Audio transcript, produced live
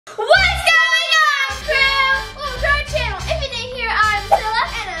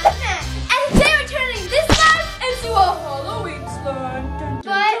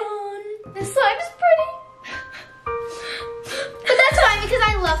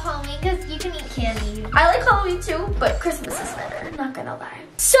but Christmas is better, not gonna lie.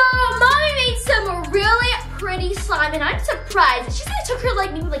 So Mommy made some really pretty slime, and I'm surprised. She said it took her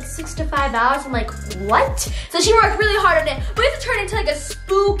like maybe like 6 to 5 hours. I'm like, what? So she worked really hard on it. We have to turn it into like a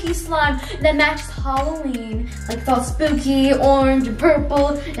spooky slime that matches Halloween. Like it's all spooky, orange and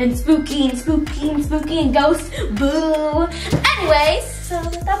purple, and spooky and spooky and spooky and ghosts. Boo. Anyways, so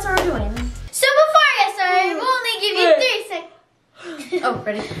that's what we're doing. So before I get started, we'll only give you 3 seconds. Oh,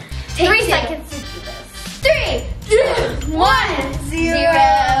 ready? Take 3 2. seconds to do this. 3, 2, 1,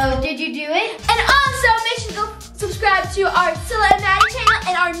 0. Did you do it? And also, make sure to go subscribe to our Cilla and Maddy channel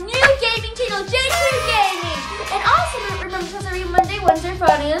and our new gaming channel, JKrew Gaming. And also, remember to post every Monday, Wednesday,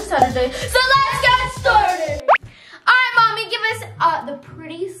 Friday, and Saturday. So let's get started. All right, Mommy, give us the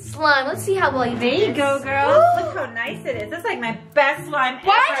pretty slime. Let's see how well you do. There you go, girls. Ooh. Look how nice it is. This is like my best slime ever.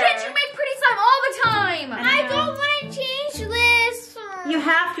 Why can't you make pretty slime all the time? I don't want to change this. You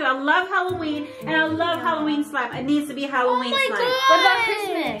have to. I love Halloween, and I love Halloween slime. It needs to be Halloween Oh my slime. God. What about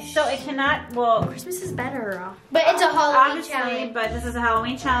Christmas? So it cannot, well, Christmas is better. But it's a Halloween obviously, challenge. but this is a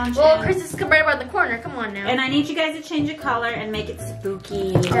Halloween challenge. Well, and, Christmas is right around the corner. Come on now. and I need you guys to change your color and make it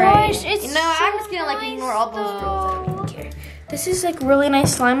spooky. Gosh, it's You know, I'm just gonna like ignore all those rules. I don't even care. This is like really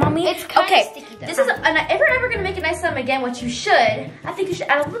nice slime, Mommy. It's kind okay, of sticky though. this is, and if you're ever gonna make a nice slime again, what you should, I think you should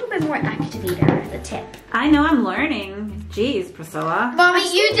add a little bit more activator at the tip. I know, I'm learning. Jeez, Priscilla. Mommy, I you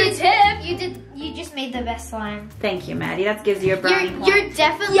see did. You just made the best slime. Thank you, Maddie. That gives you a brownie point. You're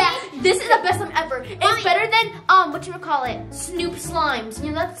definitely. Yeah, this is the best slime ever. It's Mommy. better than whatchamacallit, Snoop slimes.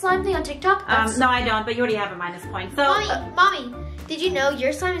 You know that slime thing on TikTok? No, I don't, but you already have a minus point. So, Mommy, did you know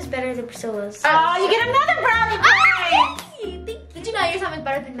your slime is better than Priscilla's? oh, you get another brownie point. Did you know your slime is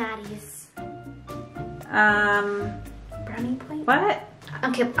better than Maddie's? Brownie point? What?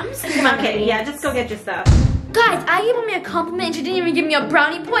 Okay, I'm just thinking about Okay, Maddie. yeah, just go get your stuff. Guys, I gave Mommy a compliment and she didn't even give me a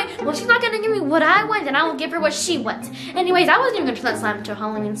brownie point. Well, she's not gonna give me what I want, and I will give her what she wants. Anyways, I wasn't even gonna turn that slime into a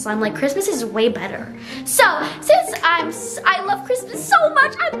Halloween slime. Like, Christmas is way better. So, since I love Christmas so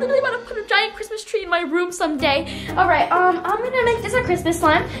much, I'm literally about to put a giant Christmas tree in my room someday. All right, I'm gonna make this a Christmas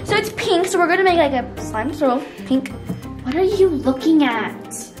slime. So it's pink, so we're gonna make like a slime swirl, pink. What are you looking at?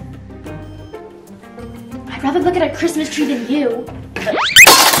 I'd rather look at a Christmas tree than you.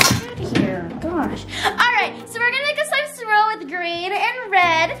 Here, gosh. All right, so we're gonna make a slime swirl with green and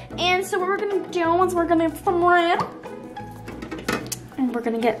red. And so what we're gonna do is we're gonna get some red. And we're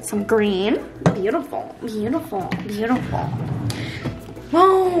gonna get some green. Beautiful, beautiful, beautiful.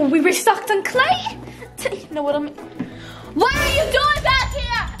 Whoa, we restocked on clay. You know what I mean? What are you doing back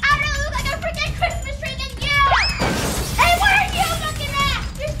here? I don't look like a freaking Christmas tree than you. Hey, what are you looking at?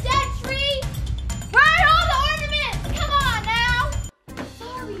 This dead tree? Where are all the ornaments? Come on now.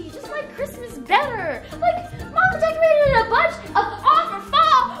 Sorry, just like Christmas better. Like, Mom decorated a bunch of all for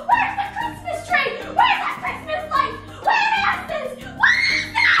fall. Where's the Christmas tree? Where's the Christmas light? Where is this? What is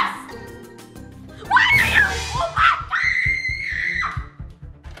this? What are you? Oh my God!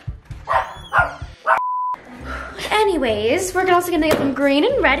 Anyways, we're also gonna get some green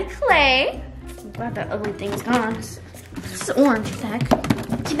and red clay. I'm glad that ugly thing's gone. This is orange, what the heck?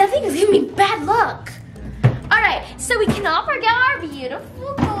 Dude, that thing is giving me bad luck. Alright, so we can all forget our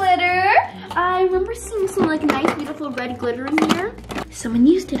beautiful glitter. I remember seeing some like nice, beautiful red glitter in here. Someone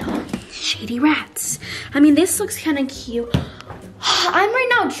used it all. Shady rats. I mean, this looks kind of cute. I'm right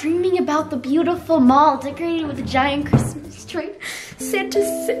now dreaming about the beautiful mall decorated with a giant Christmas tree. Santa's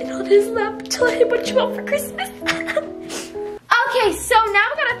sitting on his lap until I put you up for Christmas. Okay, so now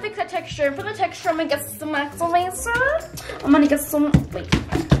we gotta fix the texture. And for the texture, I'm gonna get some activator. I'm gonna get some, wait.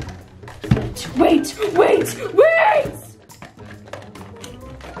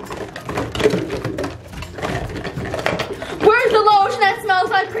 Where's the lotion that smells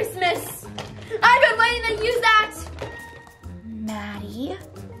like Christmas? I've been waiting to use that. Maddie,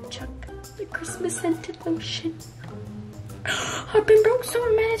 chuck the Christmas scented lotion. I've been broke so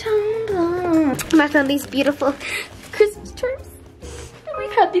many times. I found these beautiful Christmas trees. And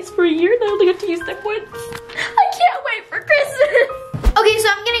we've had these for a year and I only got to use them once. I can't wait for Christmas. Okay, so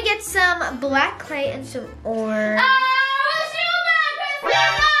I'm gonna get some black clay and some orange.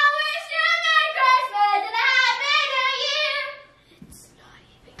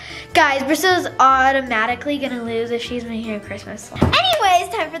 Guys, Priscilla's automatically gonna lose if she's making a Christmas slime.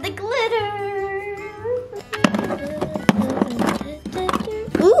 Anyways, time for the glitter.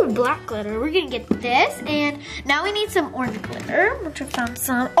 Ooh, black glitter. We're gonna get this, and now we need some orange glitter, which I found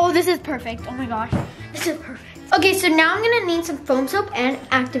some. Oh, this is perfect. Oh my gosh, this is perfect. Okay, so now I'm gonna need some foam soap and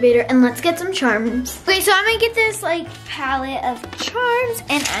activator, and let's get some charms. Okay, so I'm gonna get this like palette of charms,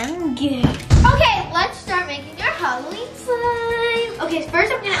 and I'm good. Okay, let's start making our Halloween slime. Okay,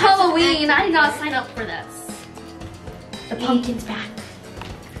 first I'm gonna Halloween, I did not sign up for this. The pumpkin's back.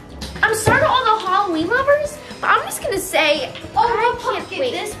 I'm sorry to all the Halloween lovers, but I'm just gonna say, I can't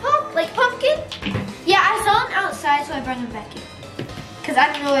wait. This pumpkin? Yeah, I saw him outside, so I brought him back in. Because I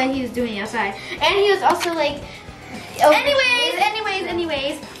didn't know what he was doing outside. And he was also like...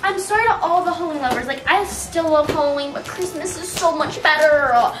 Anyways, I'm sorry to all the Halloween lovers. Like, I still love Halloween, but Christmas is so much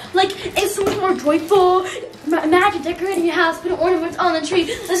better. Like, it's so much more joyful. Imagine decorating your house, putting ornaments on the tree,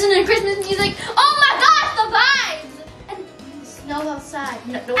 listening to Christmas music. Oh my gosh, the vibes! And Snow outside.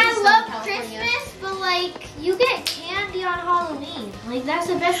 no I love Christmas, but like, you get candy on Halloween. Like, that's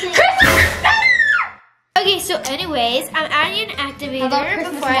the best thing. Christmas is better! Okay, so anyways, I'm adding an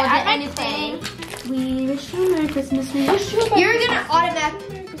activator before I add anything. We wish you a Merry Christmas. We wish you a Merry You're gonna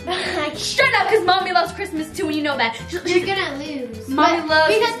automatically... Shut up, because Mommy loves Christmas too, and you know that. You're gonna lose. Mommy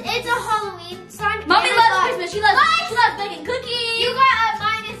loves because it's a Halloween sign. Mommy loves Christmas. She loves baking cookies. You got a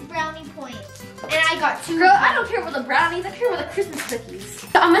minus brownie point. And I got 2. Girl, I don't care about the brownies. I care about the Christmas cookies.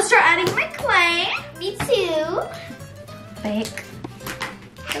 So I'm gonna start adding my clay. Me too. Bake.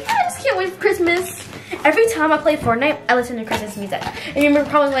 I just can't wait for Christmas. Every time I play Fortnite, I listen to Christmas music. And you're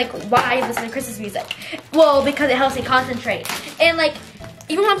probably like, why I listen to Christmas music? Well, because it helps me concentrate. And like,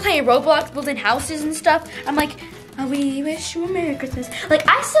 even when I'm playing Roblox, building houses and stuff, I'm like, oh, we wish you a Merry Christmas. Like,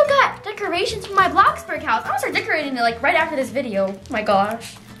 I still got decorations for my Bloxburg house. I'm gonna start decorating it like right after this video. Oh my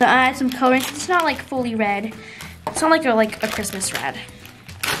gosh. So I add some coloring. It's not like fully red. It's not like a Christmas red.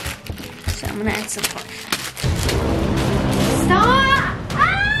 So I'm gonna add some color. Stop!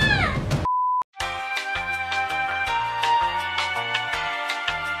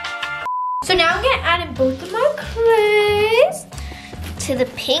 So now I'm gonna add in both of my clays to the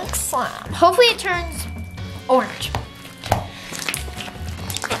pink slime. Hopefully it turns orange.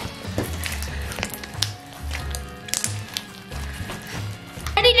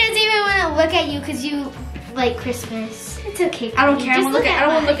 Eddie doesn't even want to look at you because you like Christmas. It's okay. I don't care. I don't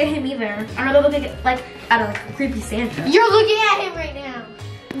want to look at at him either. I'd rather look at like I don't know, like a creepy Santa. You're looking at him right now.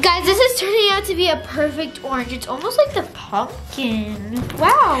 Guys, this is turning out to be a perfect orange. It's almost like the pumpkin.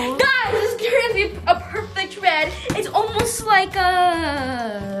 Wow. Guys, this is turning out to be a perfect red. It's almost like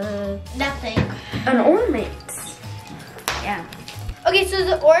Nothing. an ornament. Yeah. Okay, so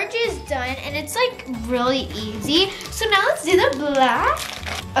the orange is done and it's like really easy. So now let's do the black.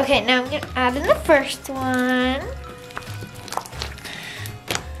 Okay, now I'm gonna add in the first one.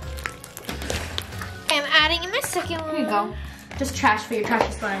 Okay, I'm adding in my second one. Here you go. Just trash for your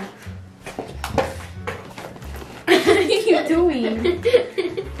trashy slime. What are you doing?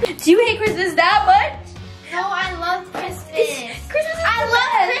 Do you hate Christmas that much? No, I love Christmas. Christmas is I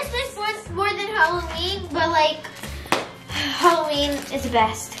love Christmas more than Halloween, but like Halloween is the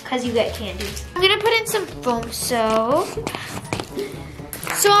best because you get candy. I'm gonna put in some foam soap.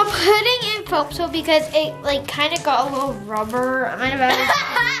 So I'm putting in foam soap because it like kind of got a little rubber. I might have added.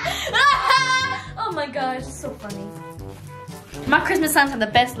 Oh my gosh, it's so funny. My Christmas signs have the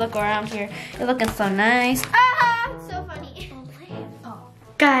best look around here. They're looking so nice. Ah, so funny. Oh.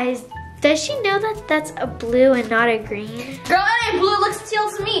 Guys, does she know that that's a blue and not a green? Girl, it ain't blue, it looks teal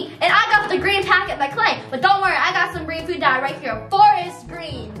to me. And I got the green packet by Clay. But don't worry, I got some green food dye right here. Forest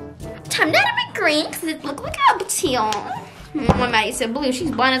green. Time not to be green, because it looks like a teal. When Maddie said blue, she's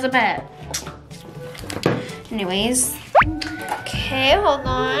blind as a bat. Anyways. Okay, hold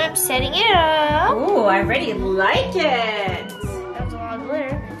on. I'm setting it up. Ooh, I already like it. That was a lot of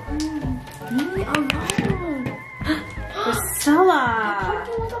glitter. Priscilla,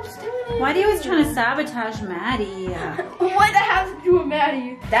 why do you always trying to sabotage Maddie? What that has to do with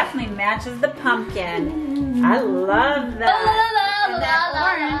Maddie? Definitely matches the pumpkin. I love that. And that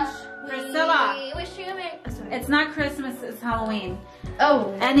orange. Priscilla, Wish you a Merry Christmas. it's not Christmas, it's Halloween.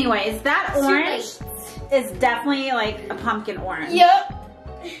 Oh. Anyways, that orange is definitely like a pumpkin orange. Yep.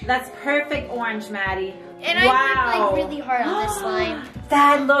 That's perfect orange, Maddie. And I worked like really hard on this slime.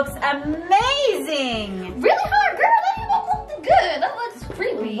 That looks amazing. Really hard, girl. That don't look good. That looks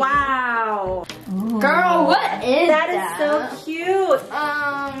creepy. Wow. Girl, what is That is so cute.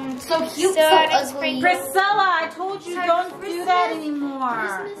 So cute, So so ugly. Priscilla, I told you Sorry, don't do that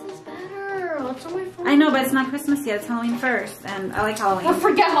anymore. Christmas is better. What's on my phone? I know, but it's not Christmas yet. It's Halloween first, and I like Well, Halloween.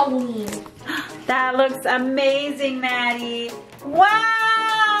 forget Halloween. That looks amazing, Maddie.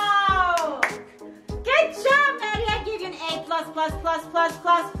 Wow! Good job, Maddie. I give you an A++++++++. And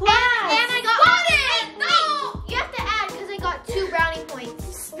I got no. You have to add because I got 2 brownie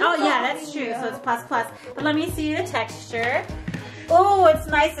points. Oh yeah, that's true. So it's plus plus. But let me see the texture. Oh, it's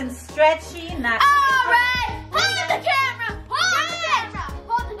nice and stretchy. Not. All right, hold the camera. Hold the camera.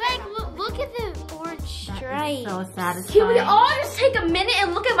 Hold the camera. Look at the orange stripe. So satisfying. Can we all just take a minute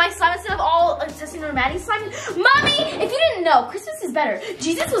and look at my slime instead of all assessing and Maddy slime. Mommy, if you didn't know, Christmas is better.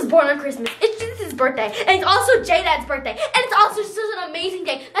 Jesus was born on Christmas. It's Jesus' birthday. And it's also J-Dad's birthday. And it's also such an amazing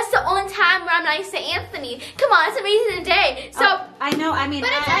day. That's the only time where I'm nice to Anthony. Come on, it's an amazing day. So I know, I mean,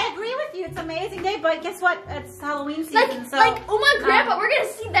 I agree with you. It's an amazing day, but guess what? It's Halloween season, oh my grandpa, we're gonna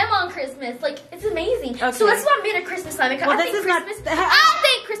see them on Christmas. Like, it's amazing. Okay. So let's not make a Christmas slime. Because I don't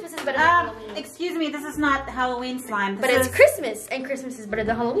think Christmas is better than Halloween. Excuse me, this is not Halloween slime. But it's Christmas, and Christmas is better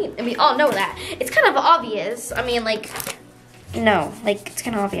than Halloween. And we all know that. It's kind of obvious. I mean, like, no, like, it's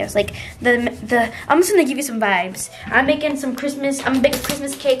kind of obvious. Like, I'm just gonna give you some vibes. I'm making some Christmas, I'm baking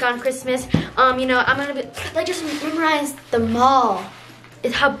Christmas cake on Christmas. You know, I'm gonna be, like, just memorize the mall.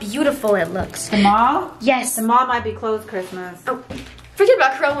 It's how beautiful it looks. The mall? Yes. The mall might be closed Christmas. Oh, forget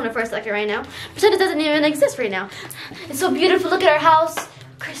about Corona for a second right now. Pretend it doesn't even exist right now. It's so beautiful. Look at our house.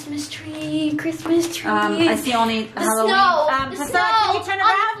 Christmas tree, Christmas tree. I see only the Halloween. Snow, the snow. Can you turn around?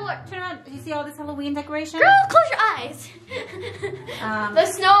 On the floor. Turn around. Do you see all this Halloween decoration? Girl, close your eyes. The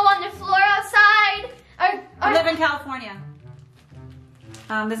snow on the floor outside. I live in California.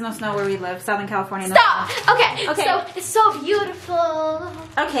 There's no snow where we live. Southern California. Stop. No okay. So it's so beautiful.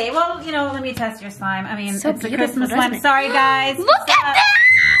 Okay. Well, you know, let me test your slime. I mean, So it's a beautiful, Christmas slime. it? Sorry, guys. Look at that.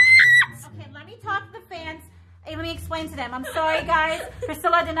 Okay, let me talk to the fans. Hey, let me explain to them. I'm sorry, guys.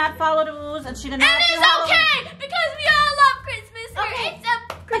 Priscilla did not follow the rules, and she did not. And it's okay because we all love Christmas. Okay. It's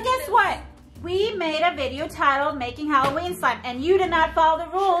a But guess what? We made a video titled "Making Halloween Slime," and you did not follow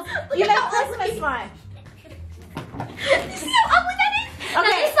the rules. You made Christmas slime. You see how ugly that is? Okay. Now,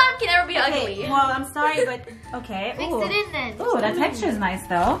 this slime can never be ugly. Well, I'm sorry, but okay. Mix it in then. Ooh, that texture is nice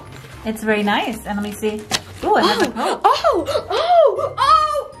though. It's very nice. And let me see. Ooh, it has a poke.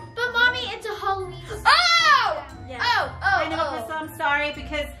 Oh! But mommy, it's a Halloween. Oh! Yeah. Oh! I know, Priscilla, I'm sorry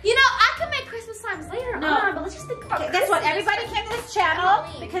because You know, I can make Christmas slimes later on, but let's just think about guess what? Christmas. Everybody came to this channel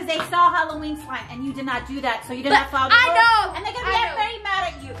Halloween. because they saw Halloween slime, and you did not do that, so you did not follow the I rules. know. And they're gonna I get know. very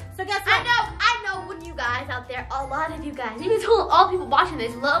mad at you. So guess what? I know when you guys out there, a lot of you guys, even told all people watching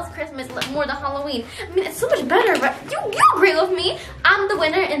this loves Christmas more than Halloween. I mean, it's so much better, but you agree with me. I'm the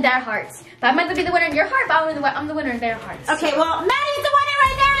winner in their hearts. But I might not be the winner in your heart, but I'm the winner in their hearts. Okay, well, Maddie's the winner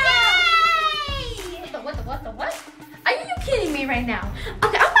right now. Yay! What? Are you kidding me right now?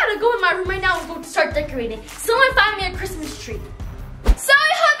 Okay, I'm about to go in my room right now and go start decorating. Someone find me a Christmas tree. So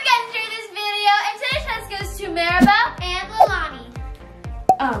I